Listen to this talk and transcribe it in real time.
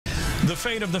The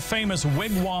fate of the famous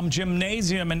Wigwam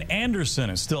gymnasium in Anderson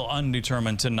is still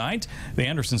undetermined tonight. The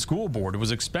Anderson School Board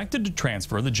was expected to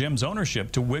transfer the gym's ownership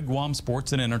to Wigwam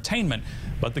Sports and Entertainment,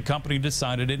 but the company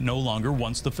decided it no longer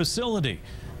wants the facility.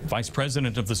 The vice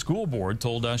president of the school board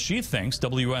told us she thinks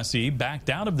WSE backed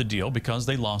out of the deal because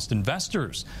they lost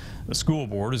investors. The school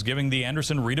board is giving the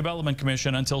Anderson Redevelopment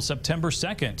Commission until September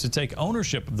 2nd to take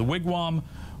ownership of the Wigwam,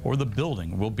 or the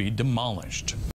building will be demolished.